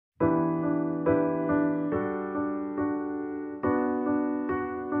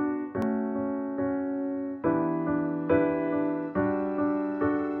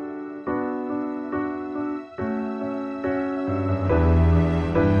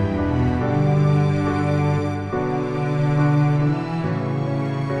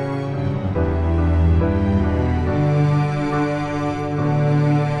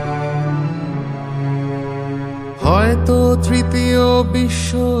তৃতীয়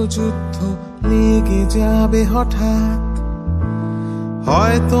বিশ্বযুদ্ধ লেগে যাবে হঠাৎ,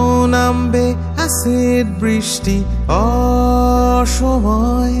 হয়তো নামবে অ্যাসিড বৃষ্টি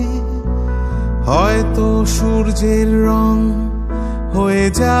অসময়, হয়তো সূর্যের রং হয়ে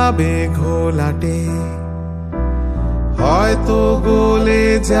যাবে ঘোলাটে, হয়তো গলে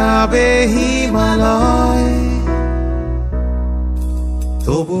যাবে হিমালয়।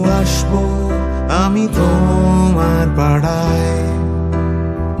 তবু আসবো আমি তোমার পাড়ায়,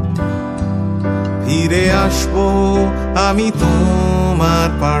 ফিরে আসবো আমি তোমার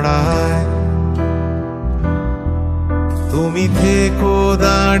পাড়ায়। তুমি থেকো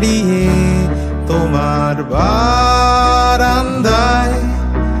দাঁড়িয়ে তোমার বারান্দায়,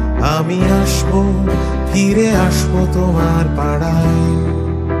 আমি আসবো ফিরে আসবো তোমার পাড়ায়।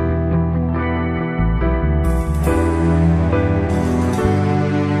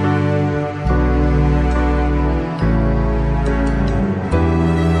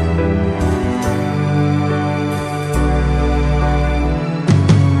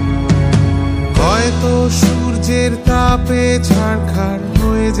 হয়তো সূর্যের তাপে ঝাড়খাড়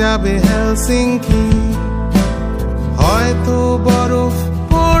হয়ে যাবে হেলসিংকি, হয়তো বরফ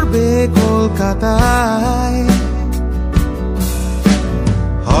পড়বে কলকাতায়,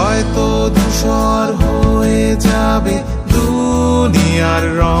 হয়তো ধূসর হয়ে যাবে দুনিয়ার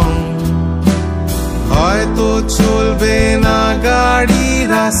রং, হয়তো চলবে না গাড়ি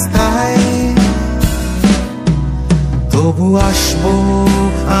রাস্তায়। তবু আসবো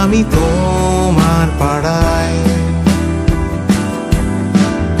আমি তোমার পাড়ায়,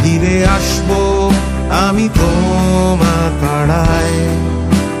 ফিরে আসবো আমি তোমার পাড়ায়।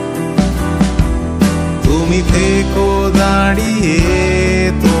 তুমি থেকো দাঁড়িয়ে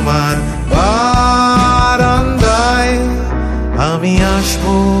তোমার বারান্দায়, আমি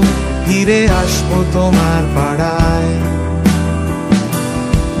আসবো ফিরে আসবো তোমার পাড়ায়।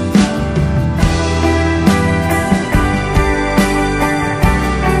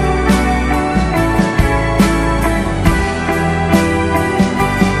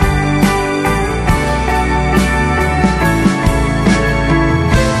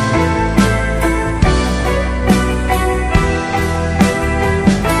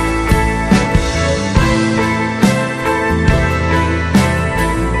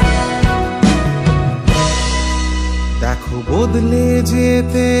 বদলে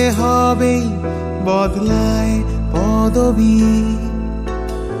যেতে হবে, বদলায় পদবী,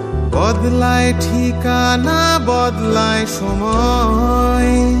 বদলায় ঠিকানা, বদলায়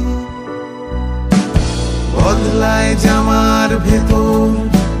সময়, বদলায় জামার ভেতর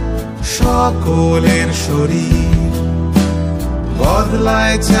সকলের শরীর,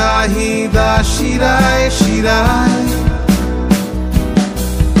 বদলায় চাহিদা শিরায় শিরায়।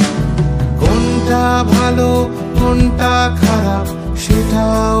 কোনটা ভালো কোনটা খারাপ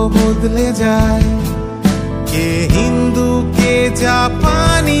সেটাও বদলে যায়, কে হিন্দু কে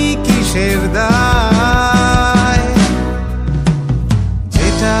জাপানি কিসের দায়।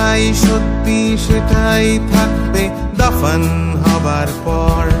 যেটাই সত্যি সেটাই থাকবে দফন হবার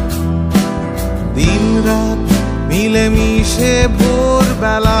পর, দিন রাত মিলেমিশে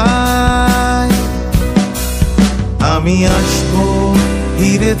ভোরবেলায়। আমি আসবো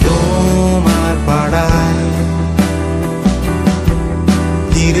ফিরে তোমার পাড়ায়,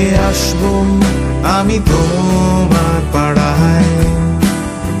 ফিরে আসবো আমি তোমার পাড়ায়।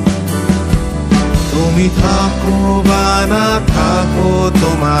 তুমি থাকো বা না থাকো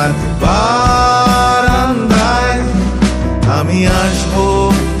তোমার বারান্দায়, আমি আসবো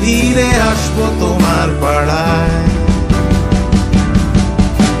ফিরে আসবো তোমার পাড়ায়।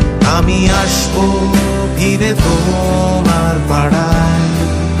 আমি আসবো ফিরে তোমার পাড়ায়,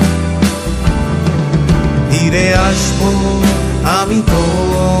 ফিরে আসবো আমি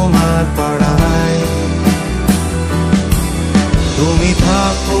তোমার পাড়ায়। তুমি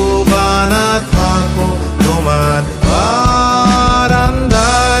থাকো বা না থাকো তোমার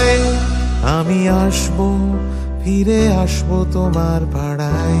বারান্দায়, আমি আসবো ফিরে আসবো তোমার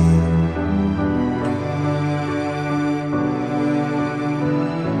পাড়ায়।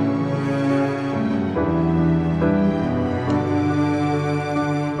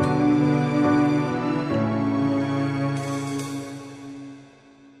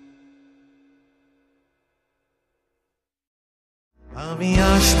 আমি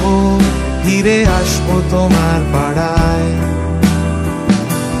আসবো ফিরে আসবো তোমার পাড়ায়।